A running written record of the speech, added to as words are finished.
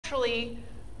naturally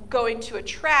going to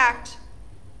attract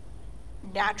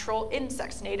natural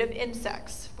insects, native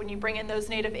insects. When you bring in those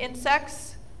native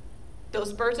insects,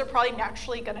 those birds are probably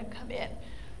naturally going to come in.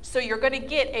 So you're going to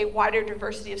get a wider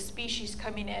diversity of species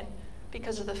coming in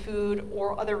because of the food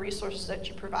or other resources that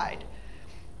you provide.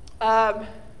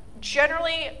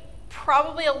 Generally,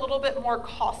 probably a little bit more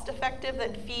cost effective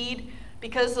than feed,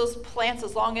 because those plants,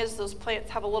 as long as those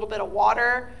plants have a little bit of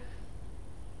water,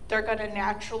 they're going to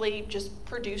naturally just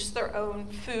produce their own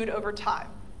food over time.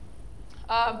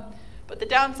 But the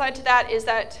downside to that is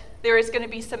that there is going to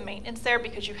be some maintenance there,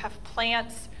 because you have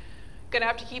plants, going to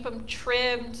have to keep them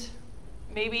trimmed.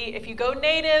 Maybe if you go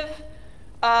native,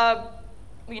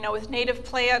 with native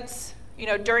plants,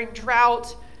 during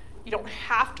drought, you don't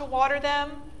have to water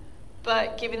them,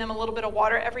 but giving them a little bit of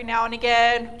water every now and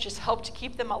again just help to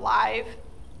keep them alive.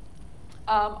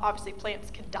 Obviously,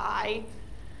 plants can die.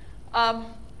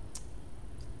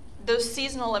 Those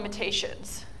seasonal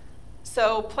limitations.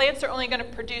 So plants are only going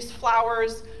to produce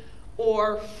flowers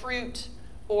or fruit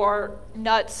or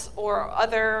nuts or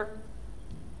other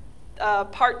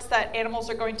parts that animals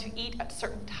are going to eat at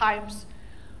certain times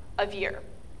of year.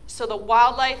 So the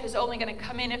wildlife is only going to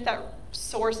come in if that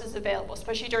source is available,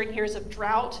 especially during years of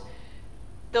drought.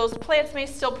 Those plants may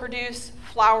still produce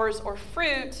flowers or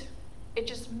fruit, it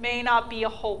just may not be a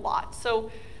whole lot.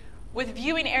 So with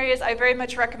viewing areas, I very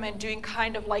much recommend doing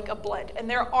kind of like a blend. And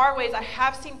there are ways, I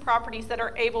have seen properties that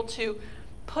are able to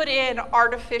put in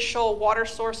artificial water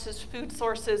sources, food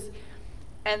sources,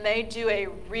 and they do a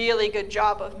really good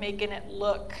job of making it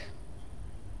look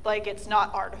like it's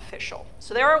not artificial.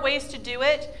 So there are ways to do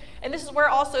it. And this is where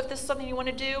also, if this is something you want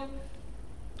to do,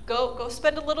 go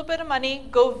spend a little bit of money,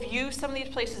 go view some of these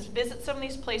places, visit some of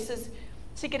these places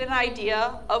to get an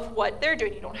idea of what they're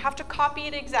doing. You don't have to copy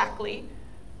it exactly,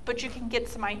 but you can get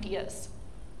some ideas.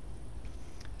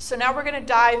 So now we're going to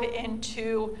dive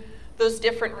into those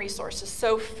different resources.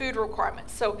 So food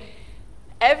requirements. So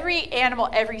every animal,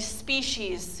 every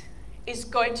species is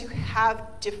going to have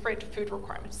different food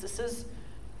requirements. This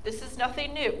is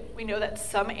nothing new. We know that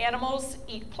some animals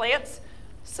eat plants,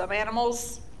 some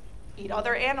animals eat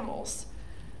other animals.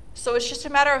 So it's just a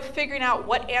matter of figuring out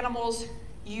what animals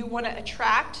you want to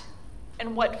attract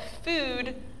and what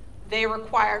food they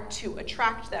require to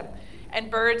attract them.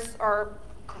 And birds are a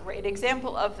great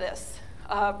example of this.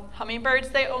 Hummingbirds,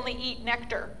 they only eat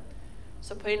nectar.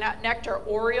 So putting out nectar.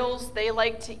 Orioles, they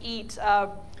like to eat,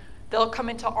 they'll come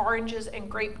into oranges and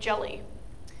grape jelly.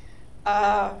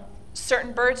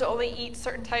 Certain birds only eat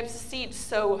certain types of seeds.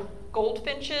 So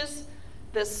goldfinches,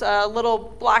 this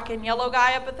little black and yellow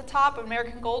guy up at the top,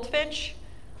 American goldfinch,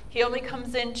 he only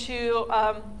comes into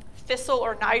thistle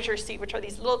or Niger seed, which are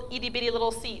these little itty bitty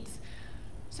little seeds.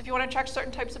 So if you want to attract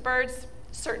certain types of birds,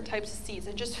 certain types of seeds,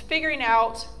 and just figuring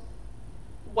out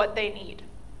what they need.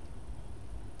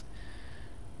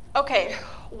 Okay,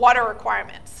 water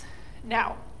requirements.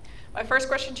 Now, my first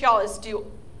question to y'all is, do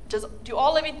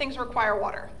all living things require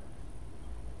water?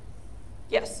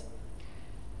 Yes.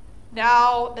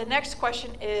 Now, the next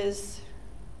question is,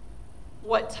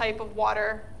 what type of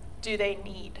water do they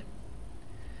need?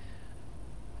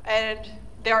 And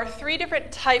there are 3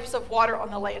 different types of water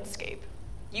on the landscape.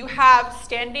 You have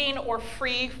standing or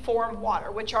free-form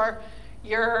water, which are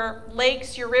your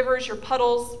lakes, your rivers, your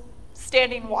puddles,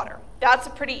 standing water. That's a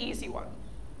pretty easy one.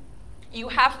 You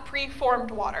have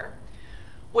pre-formed water,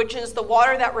 which is the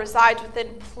water that resides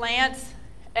within plants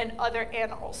and other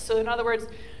animals. So in other words,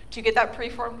 to get that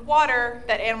preformed water,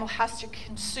 that animal has to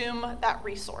consume that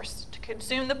resource. To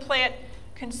consume the plant,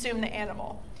 consume the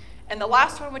animal. And the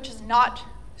last one, which is not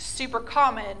super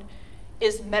common,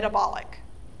 is metabolic.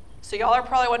 So y'all are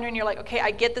probably wondering, you're like, okay,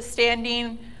 I get the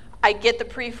standing, I get the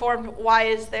preformed, why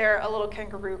is there a little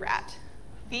kangaroo rat?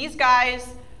 These guys,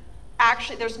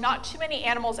 actually, there's not too many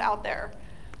animals out there,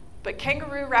 but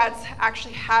kangaroo rats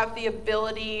actually have the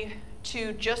ability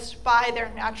to, just by their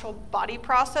natural body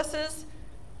processes,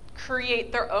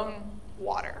 create their own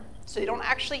water. So they don't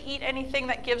actually eat anything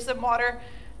that gives them water.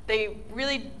 They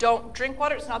really don't drink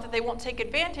water. It's not that they won't take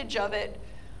advantage of it,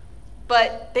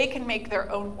 but they can make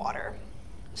their own water.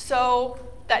 So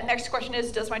that next question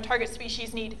is, does my target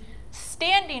species need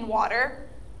standing water?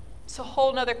 It's a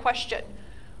whole nother question.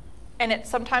 And it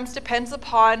sometimes depends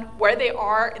upon where they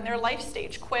are in their life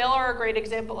stage. Quail are a great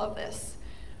example of this.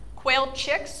 Quail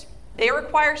chicks, they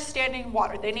require standing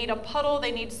water. They need a puddle,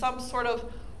 they need some sort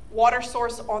of water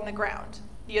source on the ground.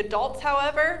 The adults,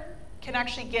 however, can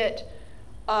actually get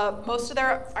most of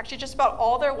their, actually just about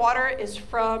all their water is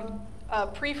from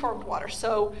preformed water.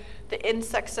 So the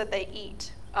insects that they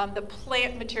eat, the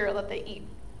plant material that they eat,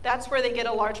 that's where they get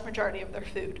a large majority of their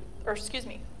food, or excuse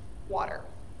me, water.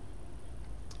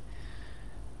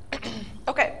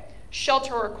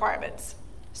 Shelter requirements.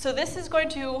 So this is going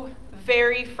to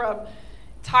vary from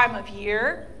time of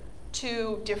year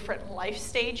to different life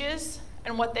stages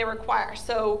and what they require.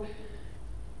 So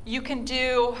you can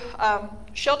do,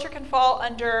 shelter can fall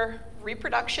under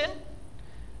reproduction,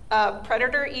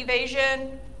 predator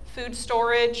evasion, food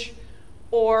storage,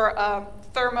 or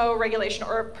thermoregulation,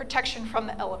 or protection from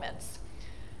the elements.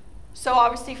 So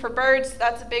obviously for birds,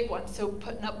 that's a big one, so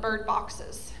putting up bird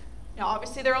boxes. Now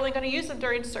obviously they're only going to use them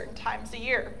during certain times a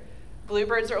year.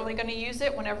 Bluebirds are only going to use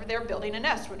it whenever they're building a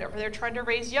nest, whenever they're trying to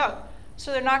raise young.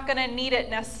 So they're not going to need it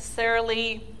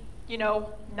necessarily,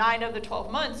 9 of the 12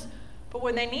 months, but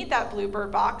when they need that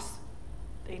bluebird box,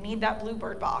 they need that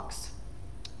bluebird box.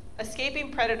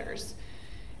 Escaping predators.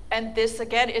 And this,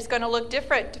 again, is going to look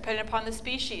different depending upon the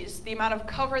species. The amount of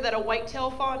cover that a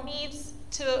white-tailed fawn needs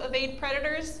to evade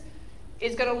predators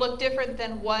is going to look different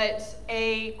than what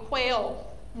a quail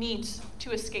needs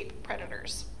to escape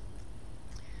predators.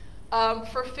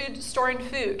 For food, storing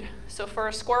food. So for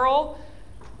a squirrel,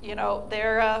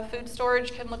 their food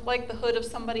storage can look like the hood of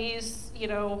somebody's,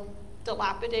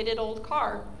 dilapidated old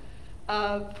car.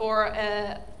 For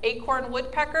an acorn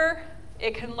woodpecker,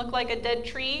 it can look like a dead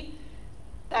tree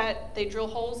that they drill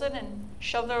holes in and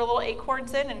shove their little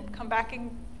acorns in and come back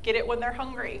and get it when they're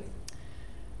hungry.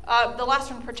 The last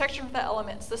one, protection from the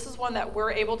elements. This is one that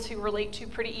we're able to relate to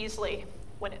pretty easily.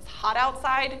 When it's hot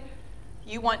outside,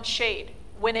 you want shade.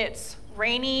 When it's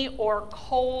rainy or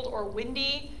cold or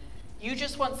windy, you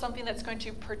just want something that's going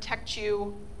to protect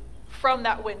you from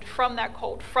that wind, from that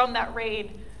cold, from that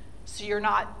rain, so you're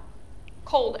not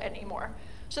cold anymore.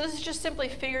 So this is just simply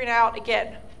figuring out,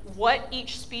 again, what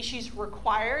each species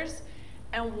requires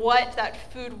and what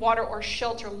that food, water, or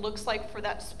shelter looks like for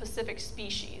that specific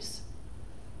species.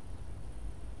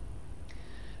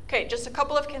 Okay, just a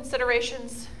couple of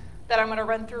considerations that I'm going to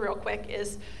run through real quick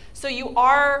is, so you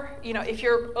are, if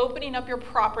you're opening up your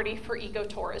property for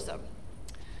ecotourism,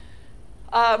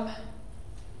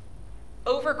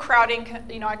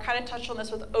 overcrowding, I kind of touched on this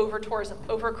with over-tourism,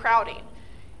 overcrowding.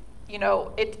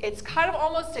 It's kind of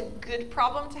almost a good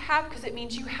problem to have because it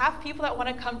means you have people that want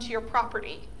to come to your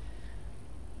property.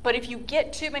 But if you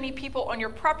get too many people on your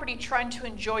property trying to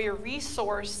enjoy your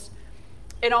resource,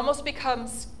 it almost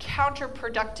becomes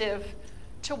counterproductive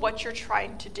to what you're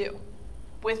trying to do.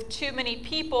 With too many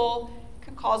people, it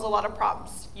can cause a lot of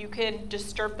problems. You can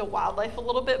disturb the wildlife a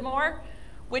little bit more,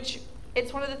 which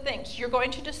it's one of the things. You're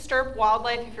going to disturb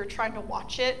wildlife if you're trying to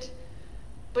watch it,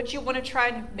 but you want to try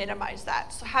and minimize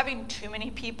that. So having too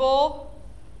many people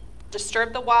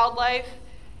disturb the wildlife,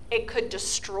 it could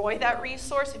destroy that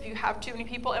resource if you have too many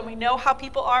people. And we know how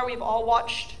people are. We've all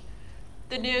watched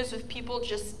the news with people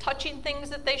just touching things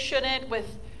that they shouldn't,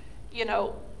 with,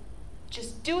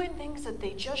 just doing things that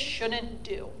they just shouldn't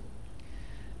do.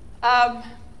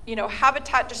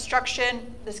 Habitat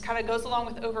destruction, this kind of goes along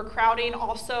with overcrowding.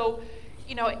 Also,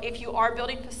 if you are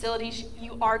building facilities,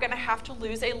 you are going to have to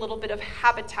lose a little bit of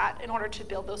habitat in order to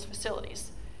build those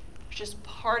facilities. It's just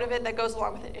part of it that goes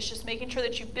along with it. It's just making sure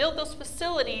that you build those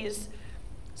facilities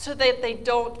so that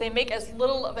they make as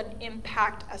little of an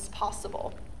impact as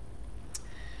possible.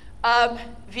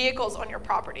 Vehicles on your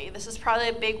property. This is probably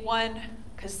a big one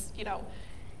because,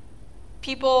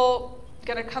 people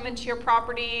going to come into your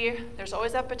property. There's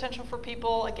always that potential for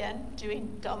people, again,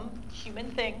 doing dumb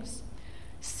human things.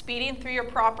 Speeding through your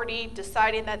property,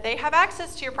 deciding that they have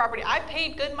access to your property. I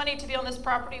paid good money to be on this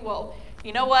property. Well,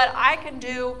 you know what? I can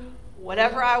do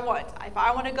whatever I want. If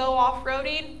I want to go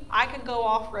off-roading, I can go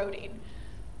off-roading.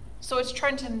 So it's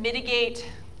trying to mitigate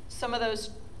some of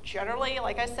those. Generally,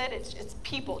 like I said, it's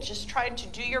people just trying to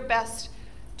do your best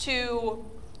to,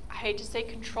 I hate to say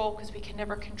control because we can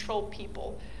never control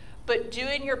people, but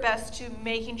doing your best to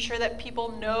making sure that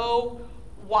people know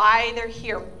why they're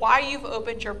here, why you've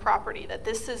opened your property, that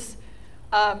this is,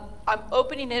 I'm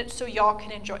opening it so y'all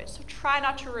can enjoy it. So try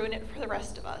not to ruin it for the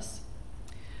rest of us.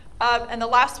 And the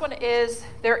last one is,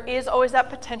 there is always that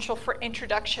potential for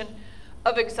introduction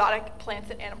of exotic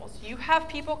plants and animals. You have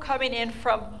people coming in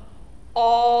from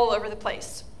all over the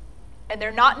place, and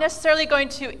they're not necessarily going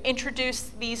to introduce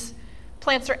these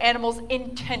plants or animals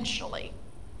intentionally.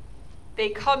 They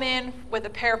come in with a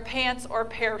pair of pants or a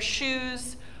pair of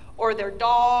shoes or their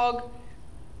dog,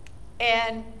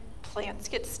 and plants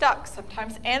get stuck.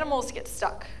 Sometimes animals get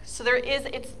stuck. So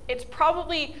it's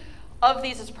probably, of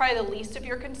these, it's probably the least of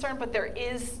your concern, but there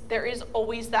is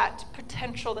always that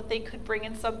potential that they could bring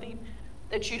in something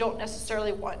that you don't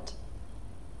necessarily want.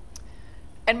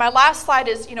 And my last slide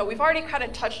is, we've already kind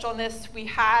of touched on this. We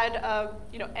had,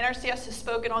 NRCS has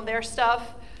spoken on their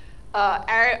stuff.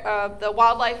 The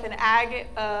wildlife and ag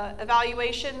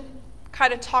evaluation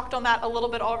kind of talked on that a little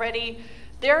bit already.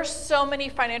 There are so many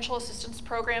financial assistance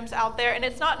programs out there, and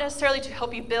it's not necessarily to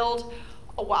help you build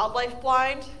a wildlife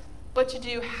blind, but to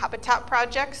do habitat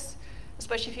projects,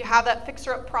 especially if you have that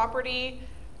fixer-up property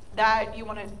that you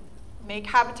want to make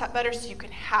habitat better so you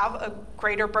can have a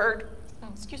greater bird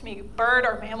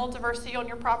or mammal diversity on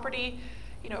your property.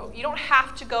 You know, you don't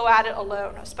have to go at it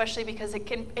alone, especially because it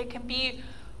can be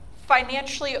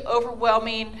financially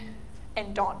overwhelming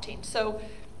and daunting. So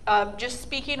just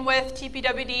speaking with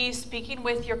TPWD, speaking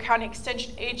with your county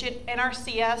extension agent,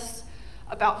 NRCS,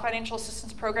 about financial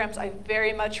assistance programs, I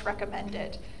very much recommend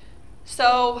it.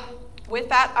 So with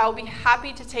that, I'll be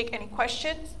happy to take any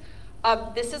questions.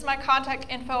 This is my contact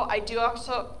info. I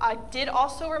did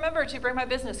also remember to bring my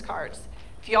business cards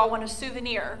if y'all want a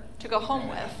souvenir to go home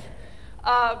with.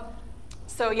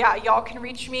 So yeah, y'all can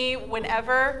reach me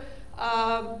whenever.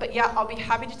 But yeah, I'll be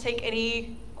happy to take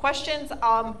any questions.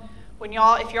 Once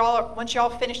y'all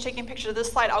finish taking pictures of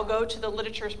this slide, I'll go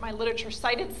to my literature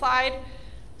cited slide,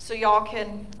 so y'all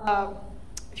can,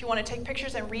 if you want to take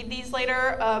pictures and read these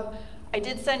later. I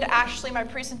did send Ashley my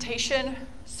presentation,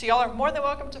 so y'all are more than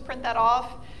welcome to print that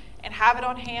off and have it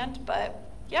on hand. But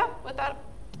yeah, with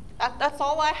that's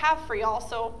all I have for y'all.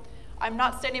 So I'm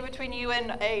not standing between you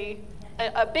and a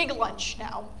big lunch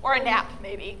now, or a nap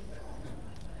maybe.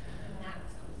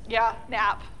 Yeah,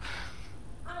 nap.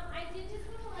 I did just